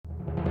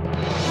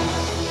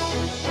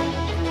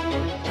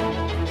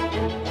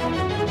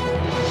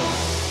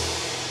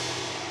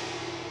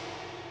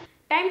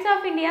Times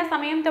of India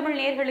சமயம் தமிழ்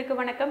நேயர்களுக்கு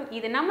வணக்கம்.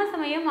 இது நம்ம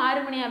சமயம்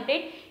 6 மணி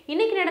அப்டேட்.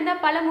 இன்னைக்கு நடந்த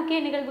பல முக்கிய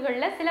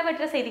நிகழ்வுகளில்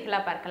சிலவற்ற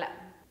செய்திகளாக பார்க்கலாம்.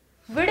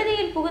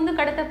 விடுதியில் புகுந்து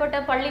கடத்தப்பட்ட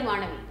பள்ளி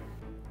மாணவி.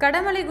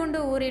 கடமலைகுண்டு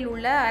ஊரில்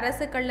உள்ள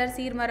அரசு கள்ளர்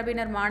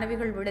சீர்மரபினர்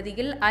மாணவிகள்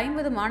விடுதியில்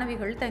 50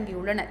 மாணவிகள்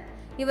தங்கியுள்ளனர்.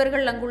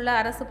 இவர்கள் அங்குள்ள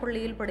அரசு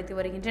பள்ளியில் படித்து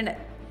வருகின்றனர்.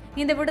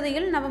 இந்த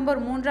விடுதியில்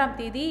நவம்பர் 3ஆம்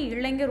தேதி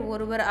இளைஞர்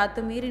ஒருவர்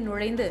அத்துமீறி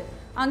நுழைந்து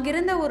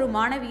அங்கிருந்த ஒரு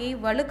மாணவியை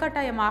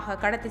வலுக்கட்டாயமாக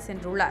கடத்தி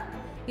சென்றுள்ளார்.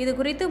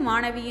 இதுகுறித்து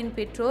மாணவியின்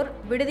பெற்றோர்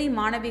விடுதி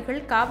மாணவிகள்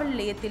காவல்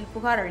நிலையத்தில்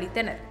புகார்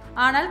அளித்தனர்.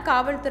 ஆனால்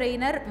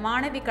காவல்துறையினர்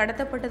மாணவி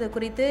கடத்தப்பட்டது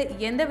குறித்து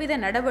எந்தவித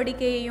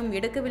நடவடிக்கையையும்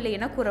எடுக்கவில்லை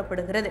என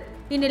கூறப்படுகிறது.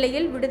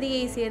 இந்நிலையில்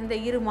விடுதியை சேர்ந்த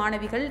 2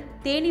 மாணவிகள்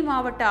தேனி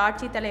மாவட்ட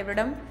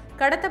ஆட்சித்தலைவரிடம்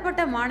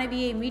கடத்தப்பட்ட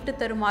மாணவியை மீட்டு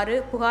தருமாறு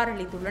புகார்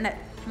அளித்துள்ளனர்.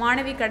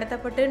 மாணவி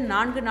கடத்தப்பட்டு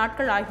 4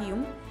 நாட்கள்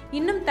ஆகியும்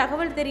இன்னும்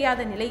தகவல்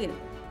தெரியாத நிலையில்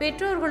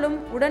பெற்றோர்களும்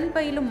உடன்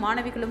பயிலும்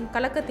மாணவிகளும்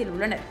கலக்கத்தில்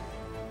உள்ளனர்.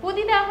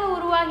 புதிதாக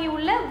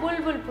உருவாகியுள்ள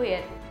புல்புல்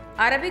புயல்.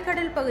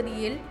 அரபிக்கடல்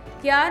பகுதியில்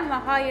கியார்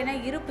மகா என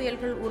 2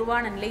 புயல்கள்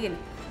உருவான நிலையில்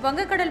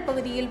வங்கக்கடல்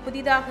பகுதியில்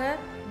புதிதாக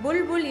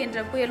புல்புல் என்ற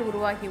புயல்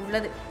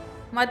உருவாகியுள்ளது.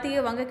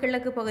 மத்திய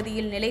வங்கக்கிழக்கு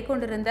பகுதியில் நிலை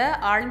கொண்டிருந்த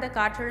ஆழ்ந்த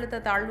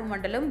காற்றழுத்த தாழ்வு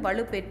மண்டலம்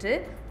வலுப்பெற்று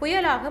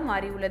புயலாக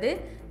மாறியுள்ளது.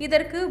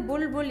 இதற்கு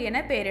புல்புல்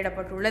என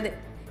பெயரிடப்பட்டுள்ளது.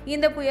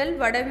 இந்த புயல்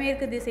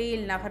வடமேற்கு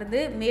திசையில்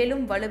நகர்ந்து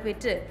மேலும்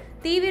வலுப்பெற்று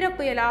தீவிர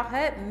புயலாக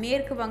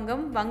மேற்கு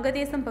வங்கம்,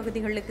 வங்கதேசம்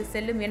பகுதிகளுக்கு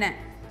செல்லும் என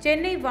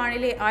சென்னை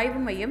வானிலை ஆய்வு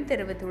மையம்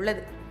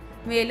தெரிவித்துள்ளது.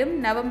 மேலும்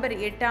நவம்பர்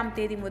 8ஆம்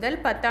தேதி முதல்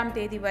 10ஆம்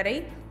தேதி வரை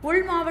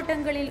உள்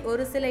மாவட்டங்களில்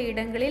ஒரு சில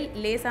இடங்களில்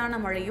லேசான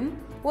மழையும்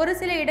ஒரு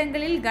சில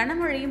இடங்களில்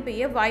கனமழையும்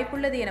பெய்ய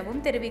வாய்ப்புள்ளது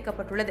எனவும்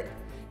தெரிவிக்கப்பட்டுள்ளது.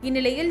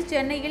 இந்நிலையில்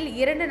சென்னையில்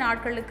 2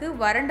 நாட்களுக்கு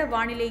வறண்ட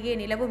வானிலையே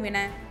நிலவும்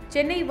என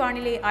சென்னை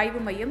வானிலை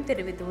ஆய்வு மையம்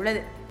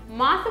தெரிவித்துள்ளது.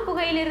 மாசு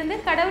புகையிலிருந்து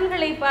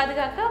கடவுள்களை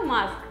பாதுகாக்க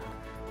மாஸ்க்.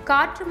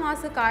 காற்று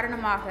மாசு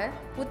காரணமாக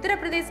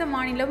உத்தரப்பிரதேச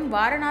மாநிலம்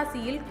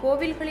வாரணாசியில்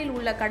கோவில்களில்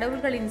உள்ள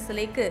கடவுள்களின்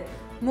சிலைக்கு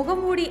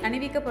முகமூடி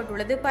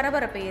அணிவிக்கப்பட்டுள்ளது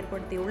பரபரப்பை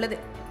ஏற்படுத்தியுள்ளது.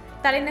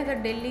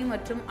 தலைநகர் டெல்லி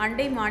மற்றும்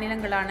அண்டை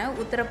மாநிலங்களான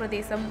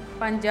உத்தரப்பிரதேசம்,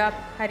 பஞ்சாப்,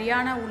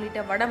 ஹரியானா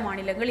உள்ளிட்ட வட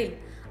மாநிலங்களில்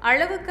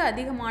அளவுக்கு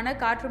அதிகமான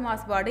காற்று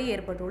மாசுபாடு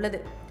ஏற்பட்டுள்ளது.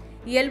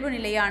 இயல்பு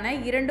நிலையான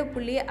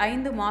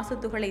 2.5 மாசு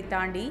துகளை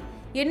தாண்டி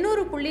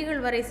 800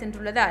 புள்ளிகள் வரை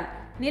சென்றுள்ளதால்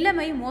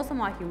நிலைமை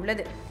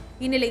மோசமாகியுள்ளது.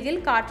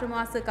 இந்நிலையில் காற்று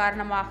மாசு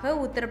காரணமாக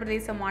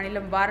உத்தரப்பிரதேச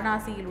மாநிலம்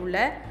வாரணாசியில் உள்ள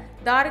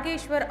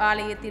தார்கேஸ்வர்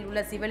ஆலயத்தில் உள்ள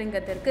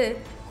சிவலிங்கத்திற்கு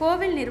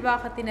கோவில்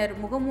நிர்வாகத்தினர்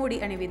முகமூடி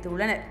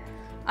அணிவித்துள்ளனர்.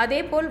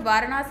 அதேபோல்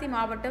வாரணாசி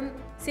மாவட்டம்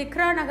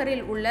சிக்ரா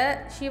நகரில் உள்ள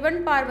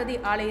சிவன் பார்வதி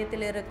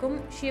ஆலயத்தில் இருக்கும்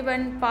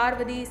சிவன்,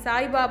 பார்வதி,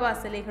 சாய்பாபா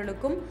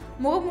சிலைகளுக்கும்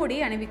முகமூடி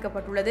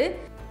அணிவிக்கப்பட்டுள்ளது.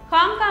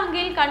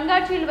 ஹாங்காங்கில்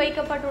கண்காட்சியில்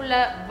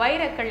வைக்கப்பட்டுள்ள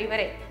வைர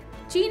கழிவறை.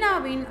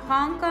 சீனாவின்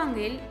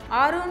ஹாங்காங்கில்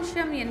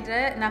ஆரோன்ஷம் என்ற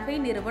நகை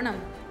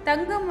நிறுவனம்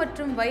தங்கம்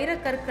மற்றும்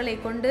வைரக் கற்களை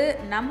கொண்டு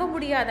நம்ப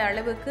முடியாத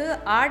அளவுக்கு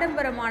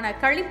ஆடம்பரமான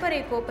கழிப்பறை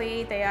கோப்பையை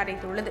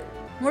தயாரித்துள்ளது.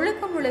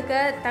 முழுக்க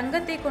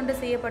தங்கத்தை கொண்டு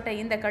செய்யப்பட்ட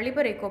இந்த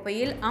கழிப்பறை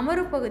கோப்பையில்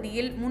அமரு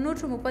பகுதியில்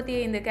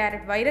 335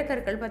 கேரட்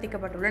வைரக்கற்கள்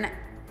பதிக்கப்பட்டுள்ளன.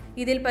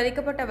 இதில்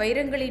பதிக்கப்பட்ட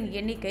வைரங்களின்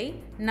எண்ணிக்கை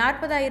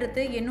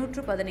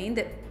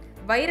 40,815.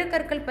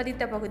 வைரக்கற்கள்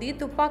பதித்த பகுதி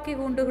துப்பாக்கி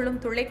குண்டுகளும்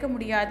துளைக்க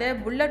முடியாத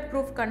புல்லட்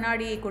ப்ரூஃப்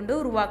கண்ணாடியை கொண்டு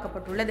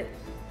உருவாக்கப்பட்டுள்ளது.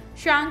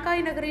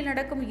 ஷாங்காய் நகரில்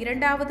நடக்கும்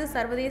 2வது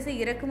சர்வதேச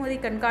இறக்குமதி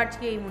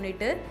கண்காட்சியை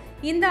முன்னிட்டு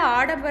இந்த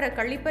ஆடம்பர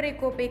கழிப்பறை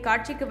கோப்பை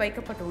காட்சிக்கு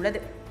வைக்கப்பட்டுள்ளது.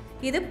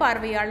 இது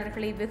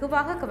பார்வையாளர்களை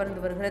வெகுவாக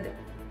கவர்ந்து வருகிறது.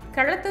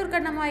 களத்தூர்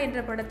கண்ணம்மா என்ற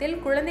படத்தில்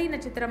குழந்தை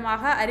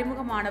நட்சத்திரமாக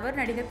அறிமுகமானவர்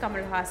நடிகர்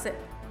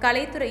கமல்ஹாசன்.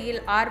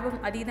 கலைத்துறையில் ஆர்வம்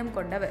அதீதம்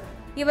கொண்டவர்.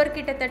 இவர்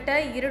கிட்டத்தட்ட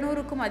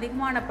 200க்கும்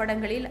அதிகமான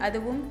படங்களில்,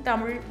 அதுவும்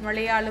தமிழ்,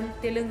 மலையாளம்,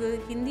 தெலுங்கு,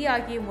 ஹிந்தி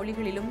ஆகிய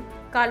மொழிகளிலும்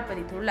கால்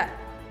பதித்துள்ளார்.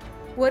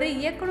 ஒரு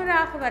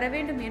இயக்குநராக வர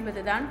வேண்டும்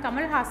என்பதுதான்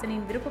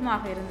கமல்ஹாசனின்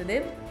விருப்பமாக இருந்தது.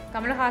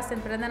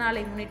 கமல்ஹாசன் பிறந்த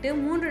நாளை முன்னிட்டு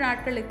 3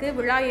 நாட்களுக்கு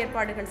விழா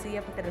ஏற்பாடுகள்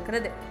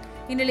செய்யப்பட்டிருக்கிறது.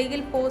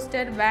 இந்நிலையில்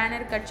போஸ்டர்,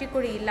 பேனர்,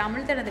 கட்சிக்கொடி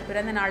இல்லாமல் தனது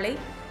பிறந்த நாளை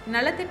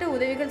நலத்திட்ட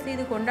உதவிகள்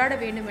செய்து கொண்டாட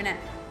வேண்டும் என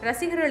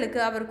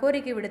ரசிகர்களுக்கு அவர்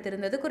கோரிக்கை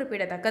விடுத்திருந்தது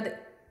குறிப்பிடத்தக்கது.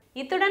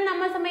 இத்துடன்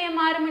நம்ம சமயம்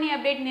 6 மணி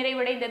அப்டேட்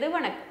நிறைவடைந்தது.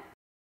 வணக்கம்.